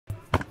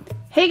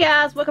Hey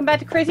guys, welcome back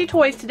to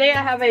CrazeeToys. Today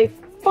I have a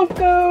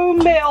Funko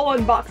mail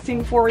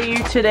unboxing for you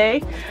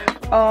today.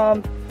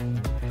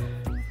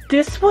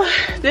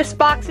 This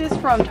box is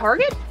from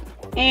Target,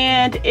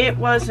 and it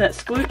was a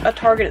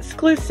Target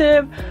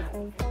exclusive,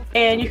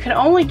 and you can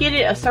only get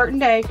it a certain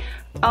day.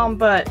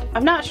 But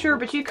I'm not sure,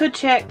 but you could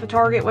check the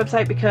Target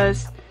website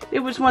because it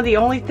was one of the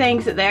only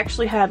things that they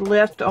actually had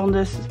left on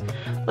this.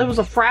 It was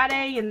a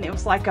Friday, and it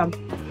was like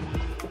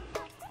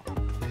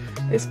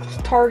this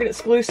Target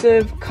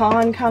exclusive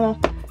con kind of,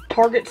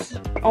 Target's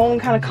own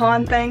kind of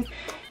con thing,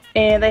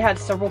 and they had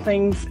several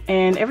things,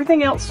 and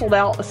everything else sold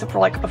out except for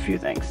like a few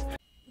things.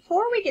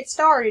 Before we get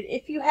started,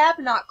 if you have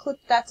not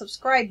clicked that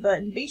subscribe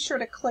button, be sure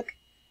to click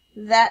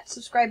that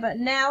subscribe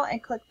button now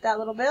and click that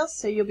little bell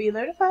so you'll be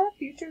notified of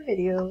future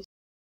videos.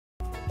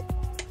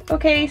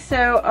 Okay,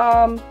 so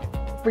I'm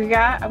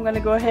gonna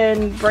go ahead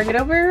and bring it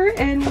over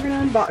and we're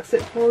gonna unbox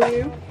it for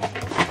you.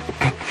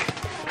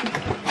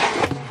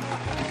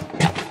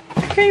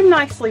 Came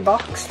nicely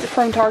boxed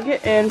from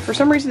Target, and for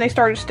some reason they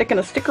started sticking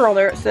a sticker on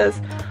there. It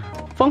says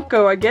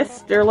Funko. I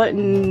guess they're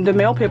letting the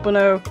mail people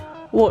know,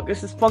 look,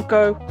 this is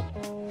Funko,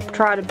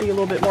 try to be a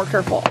little bit more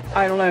careful.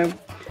 I don't know,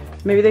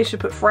 maybe they should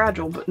put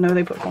fragile, but no,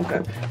 they put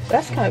Funko.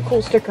 That's kind of a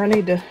cool sticker.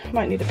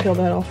 Might need to peel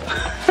that off.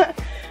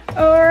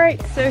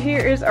 Alright, so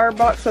here is our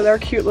box with our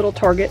cute little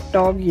Target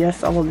dog.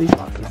 Yes, I love these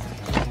boxes.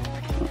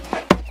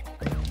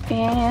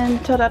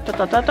 And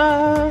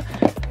ta-da-da-da-da-da,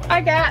 I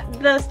got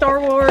the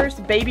Star Wars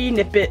Baby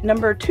Nippet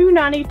number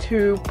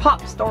 292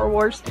 Pop Star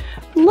Wars.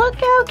 Look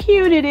how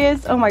cute it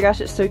is. Oh my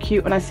gosh, it's so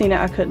cute. When I seen it,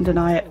 I couldn't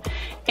deny it.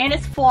 And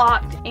it's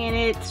flocked, and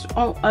it's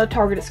a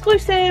Target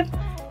exclusive,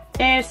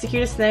 and it's the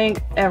cutest thing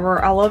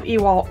ever. I love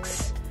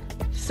Ewoks,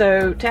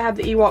 so to have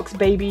the Ewoks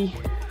baby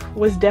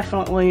was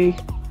definitely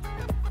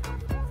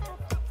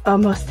a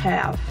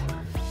must-have.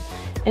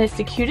 And it's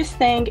the cutest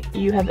thing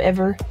you have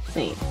ever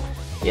seen.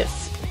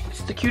 Yes,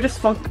 it's the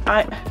cutest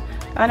Funko.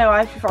 I know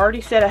I've already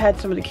said I had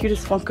some of the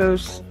cutest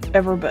Funkos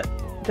ever, but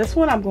this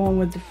one I'm going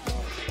with.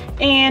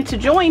 And to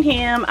join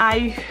him,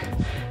 I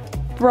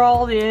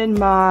brought in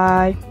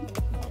my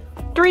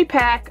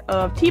 3-pack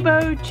of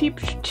Tebow, Chief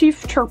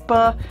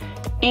Chirpa,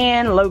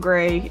 and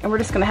Logray, and we're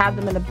just gonna have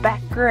them in the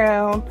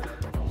background.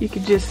 You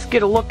could just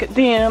get a look at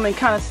them and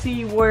kind of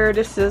see where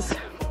this is,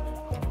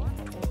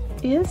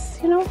 you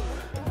know.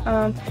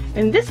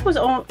 And this one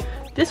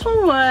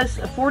was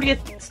a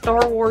 40th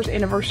Star Wars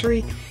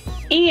anniversary.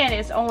 And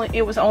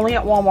it was only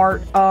at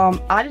Walmart.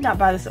 I did not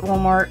buy this at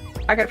Walmart.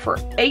 I got it for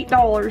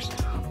 $8.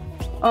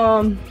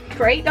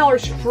 For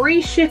 $8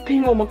 free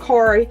shipping on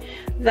Macari.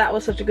 That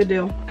was such a good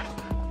deal.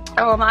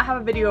 I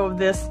have a video of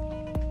this.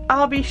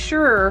 I'll be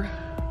sure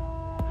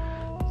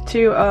to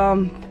you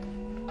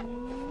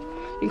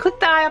can click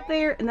the eye up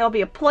there, and there'll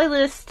be a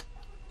playlist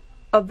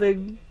of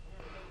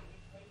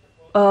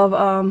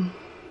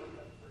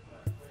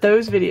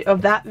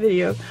that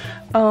video.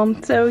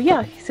 So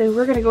yeah, so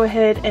we're gonna go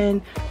ahead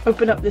and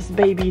open up this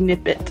baby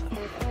Nippet.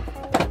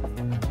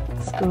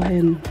 Let's go ahead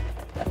and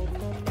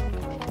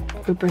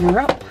open her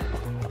up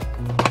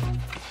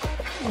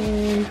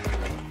and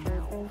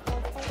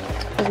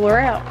pull her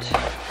out.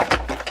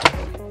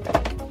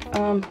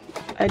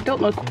 I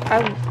don't know.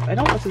 I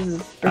don't know if this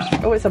is.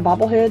 Oh, it's a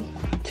bobblehead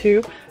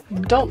too.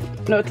 Don't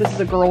know if this is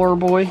a girl or a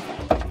boy.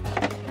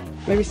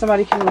 Maybe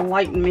somebody can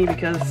enlighten me,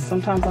 because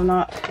sometimes I'm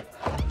not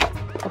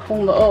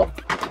holding it up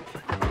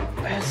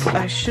as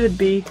I should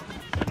be.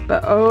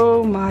 But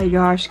oh my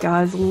gosh,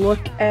 guys, look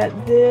at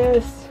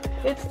this.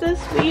 It's the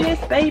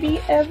sweetest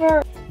baby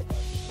ever.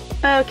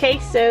 Okay,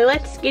 so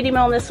let's get him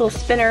on this little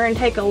spinner and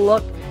take a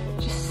look.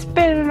 Just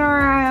spinning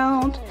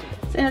around.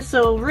 And it's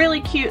a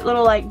really cute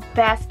little like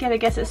basket. I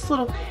guess it's a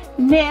little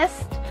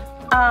nest.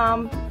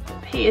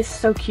 He is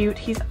so cute.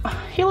 He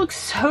looks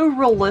so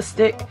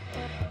realistic.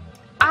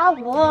 I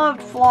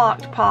loved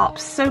flocked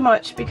pops so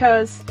much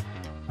because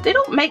they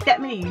don't make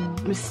that many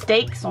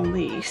mistakes on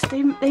these.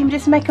 They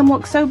just make them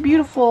look so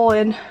beautiful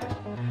and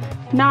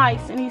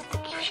nice, and he's the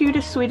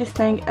cutest, sweetest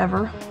thing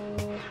ever.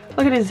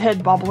 Look at his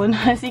head bobbling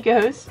as he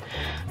goes.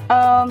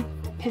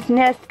 His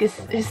nest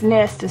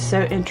is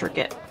so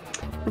intricate.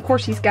 Of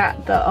course, he's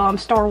got the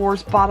Star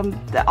Wars bottom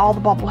that all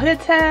the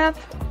bobbleheads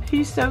have.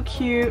 He's so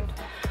cute.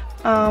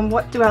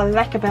 What do I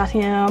like about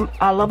him?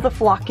 I love the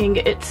flocking.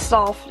 It's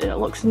soft and it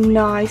looks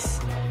nice.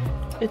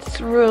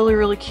 It's really,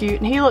 really cute,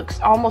 and he looks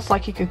almost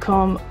like he could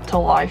come to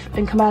life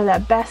and come out of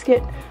that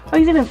basket. Oh,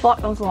 he's even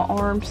flocked on his little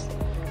arms.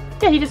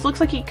 Yeah, he just looks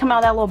like he'd come out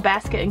of that little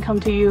basket and come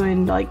to you,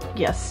 and like,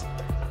 yes.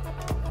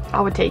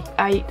 I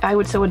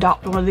would so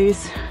adopt one of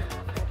these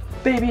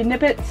baby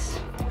Nippets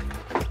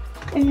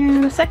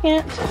in a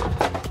second.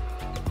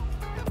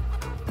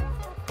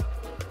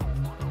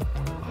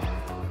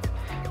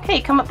 Hey,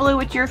 comment below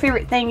what your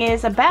favorite thing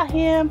is about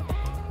him,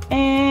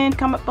 and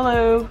comment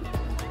below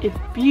if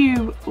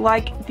you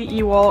like the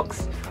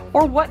Ewoks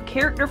or what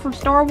character from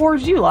Star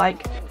Wars you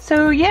like.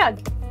 So yeah,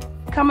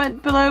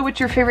 comment below what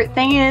your favorite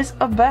thing is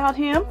about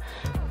him.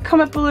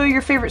 Comment below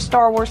your favorite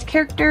Star Wars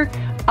character.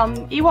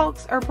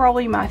 Ewoks are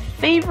probably my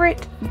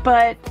favorite,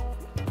 but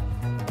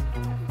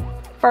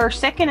For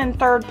second and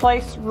third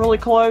place, really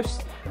close,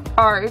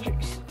 are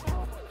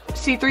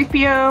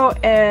C-3PO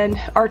and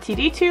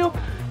R2-D2.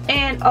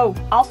 And oh,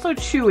 also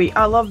Chewie.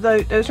 I love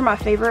those. Those are my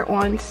favorite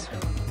ones.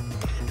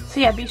 So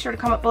yeah, be sure to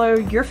comment below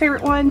your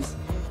favorite ones.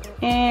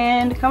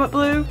 And comment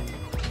below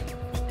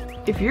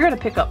if you're gonna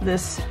pick up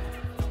this.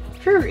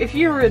 If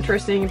you're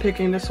interested in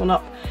picking this one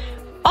up.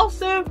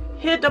 Also,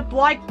 hit the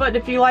like button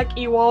if you like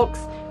Ewoks.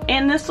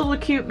 And this little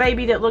cute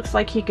baby that looks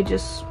like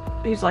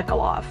he's like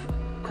alive.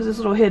 Because his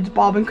little head's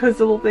bobbing because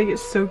the little thing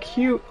is so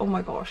cute. Oh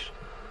my gosh.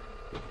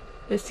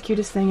 It's the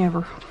cutest thing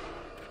ever.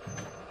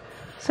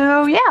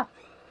 So yeah.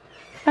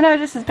 I know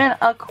this has been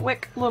a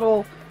quick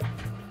little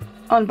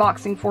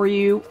unboxing for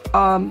you.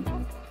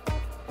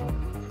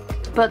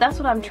 But that's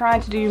what I'm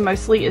trying to do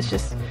mostly, is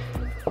just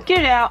get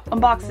it out,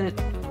 unbox it,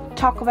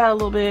 talk about it a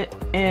little bit,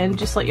 and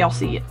just let y'all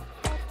see it.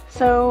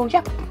 So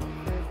yeah.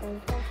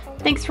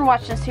 Thanks for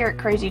watching us here at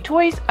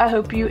CrazeeToys. I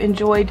hope you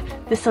enjoyed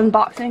this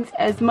unboxing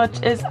as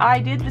much as I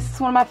did. This is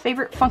one of my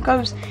favorite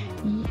Funkos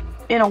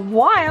in a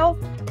while.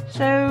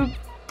 So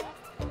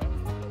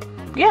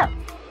yeah.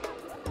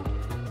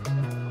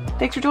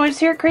 Thanks for joining us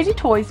here at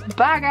CrazeeToys.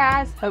 Bye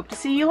guys. Hope to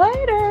see you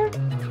later.